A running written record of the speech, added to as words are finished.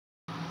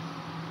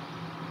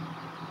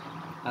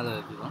Hello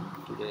everyone,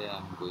 today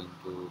I'm going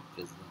to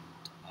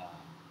present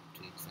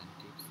tricks and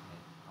tips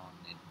on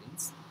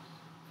Netbeans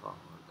for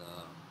the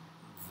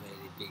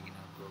very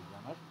beginner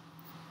programmer.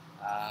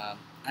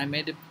 I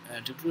made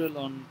a tutorial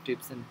on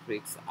tips and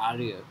tricks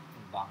earlier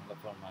in Bangla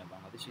for my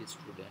Bangladeshi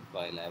student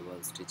while I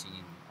was teaching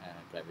in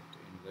private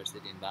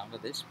university in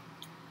Bangladesh.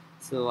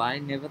 So I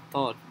never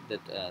thought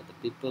that the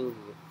people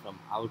from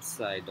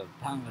outside of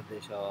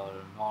Bangladesh or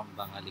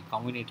non-Bengali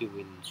community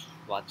will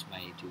watch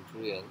my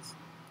tutorials,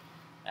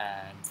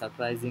 and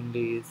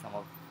surprisingly some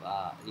of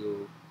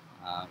you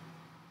uh,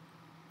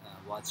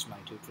 watch my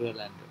tutorial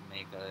and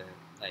make a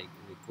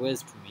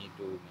request me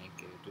to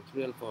make a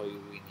tutorial for you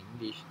in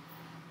English.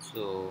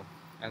 So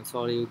I'm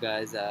sorry you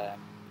guys, I'm a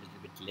little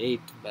bit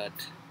late, but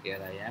here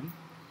I am.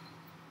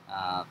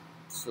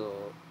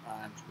 So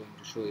I'm going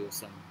to show you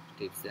some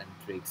tips and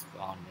tricks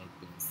on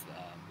NetBeans,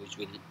 which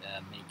will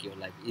make your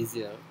life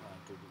easier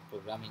to do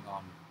programming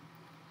on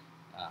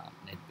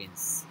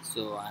Netbeans.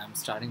 So I'm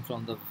starting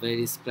from the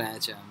very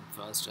scratch.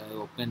 First I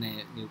open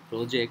a new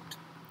project,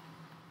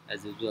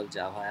 as usual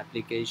Java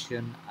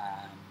application.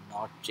 I'm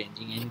not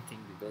changing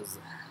anything because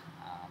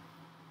uh,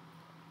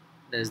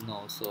 there's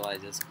no, so I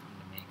just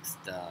mix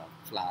the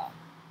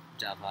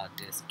Java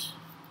test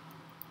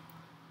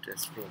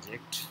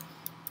project,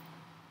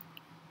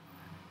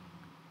 and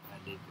I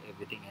leave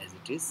everything as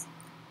it is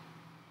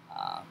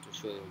to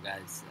show you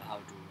guys how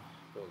to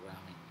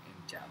programming in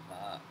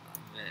Java,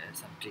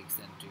 some tricks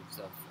and tips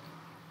of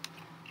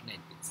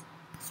NetBeans.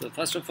 So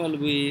first of all,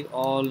 we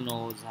all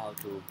knows how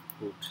to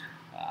put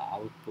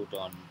output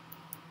on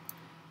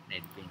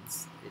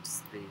NetBeans.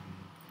 It's print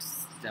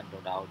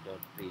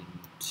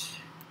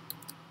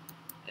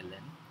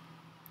stem.out.println.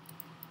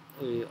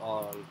 We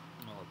all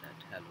know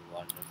that hello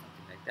world or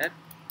something like that.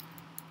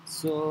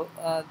 So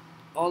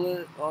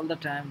all the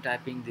time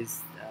typing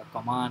this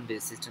command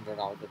is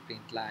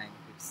system.out.println.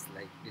 It's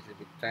like little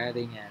bit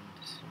tiring, and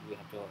we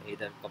have to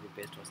either copy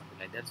paste or something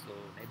like that. So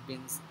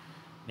NetBeans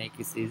make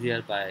it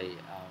easier by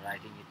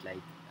writing it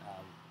like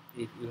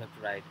if you have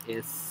to write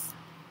s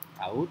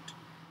out,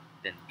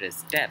 then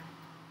press tab.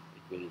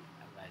 It will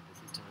write the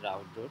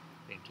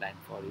system.out.println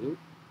for you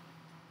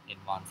in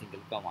one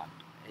single command.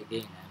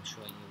 Again, I'm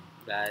showing you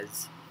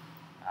guys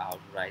how to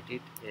write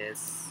it.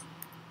 S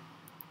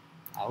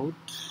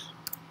out,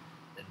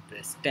 then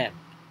press tab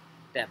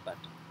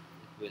button.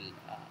 It will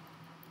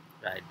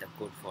write the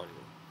code for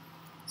you.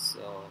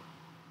 So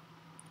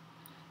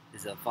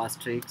this is the first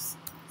tricks.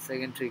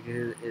 Second trick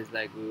is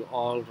like we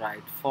all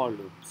write for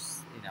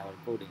loops in our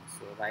coding.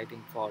 So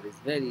writing for is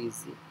very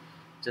easy.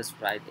 Just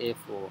write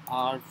for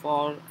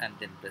and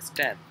then press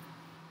tab.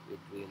 It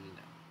will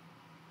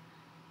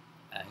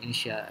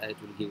it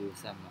will give you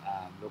some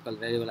local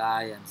variable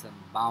I and some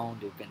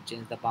bound. You can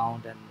change the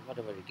bound and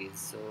whatever it is.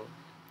 So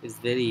it's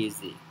very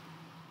easy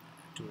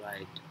to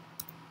write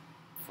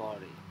for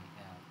in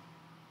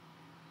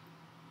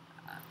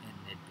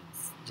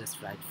NetBeans.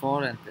 Just write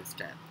for and press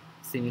tab.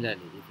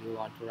 Similarly, if you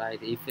want to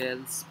write if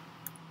else,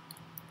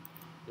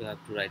 you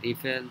have to write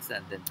if else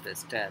and then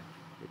press tab.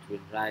 It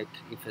will write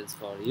if else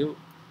for you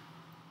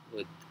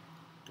with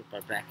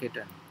proper bracket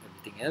and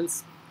everything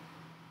else.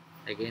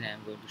 Again, I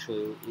am going to show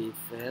you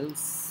if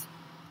else,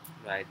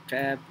 right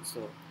tab.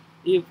 So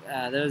if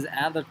there is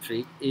another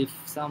trick, if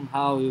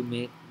somehow you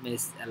may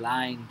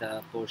misalign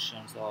the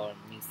portions or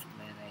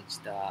mismanage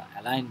the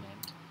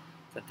alignment,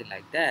 something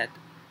like that,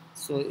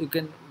 so you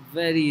can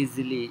very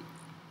easily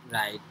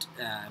make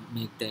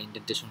the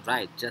indentation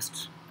right.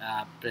 Just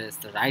press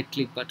the right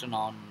click button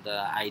on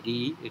the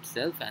IDE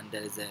itself, and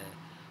there is a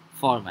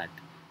format.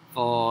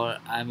 For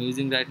I'm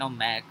using right now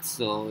Mac,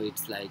 so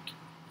it's like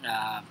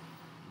uh,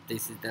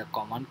 this is the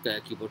command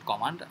keyboard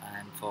command,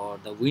 and for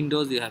the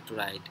Windows you have to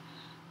write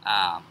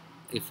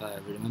if I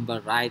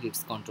remember right,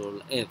 it's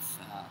Control F.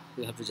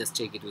 You have to just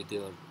check it with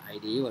your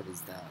IDE what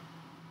is the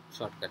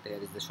shortcut. There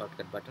is the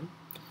shortcut button,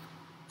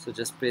 so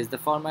just press the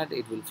format.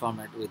 It will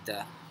format with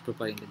the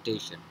proper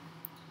indentation.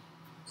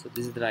 So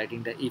this is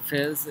writing the if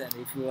else, and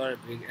if you are a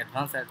big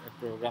advanced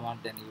programmer,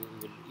 then you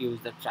will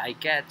use the try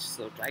catch.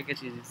 So try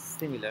catch is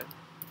similar.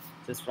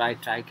 Just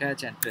write try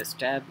catch and press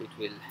tab. It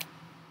will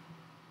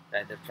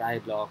write the try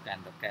block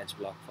and the catch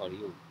block for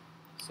you.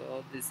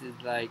 So this is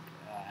like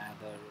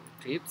another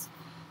tips.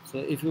 So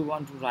if you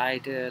want to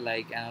write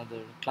like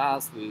another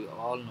class, we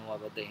all know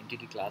about the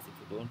entity class. If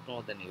you don't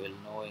know, then you will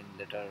know in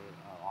later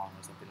on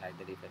or something like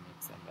that if I make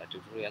some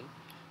tutorial.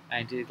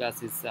 Entity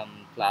class is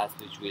some class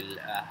which will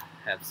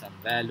have some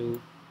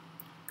value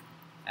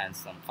and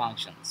some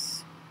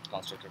functions,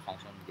 constructor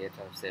function,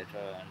 getter, etc.,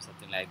 and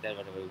something like that,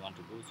 whatever you want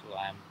to do. So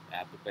I'm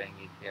preparing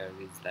it here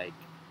with like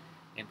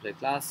employee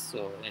class.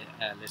 So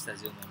let's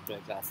assume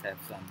employee class have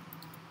some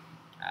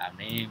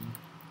name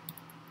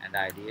and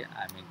ID.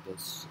 I make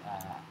those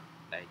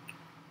like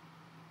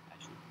I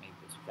should make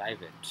this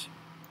private,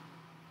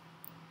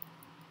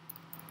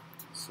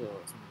 so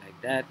something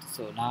like that.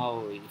 So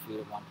now if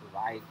you want to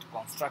write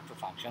constructor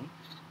function,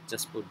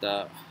 just put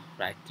the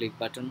right click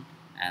button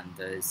and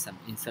there is some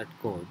insert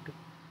code,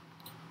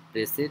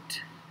 press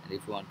it, and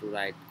if you want to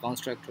write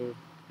constructor,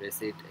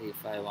 press it.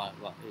 If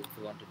if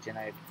you want to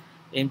generate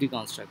empty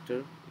constructor,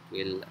 it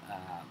will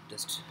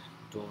just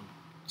don't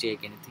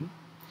check anything.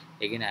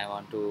 Again, I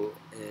want to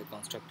a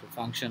constructor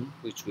function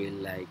which will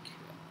like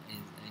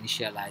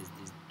initialize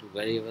these two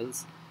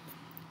variables.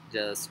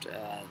 Just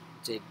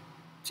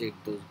check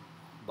those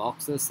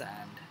boxes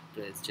and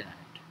press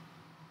generate.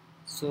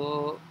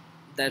 So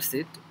that's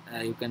it.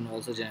 You can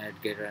also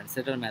generate getter and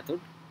setter method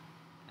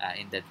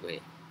in that way.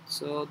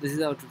 So this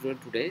is our tutorial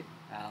today.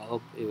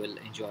 Hope you will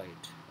enjoy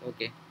it.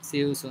 Okay, see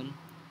you soon.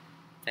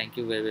 Thank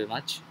you very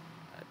much.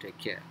 Take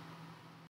care.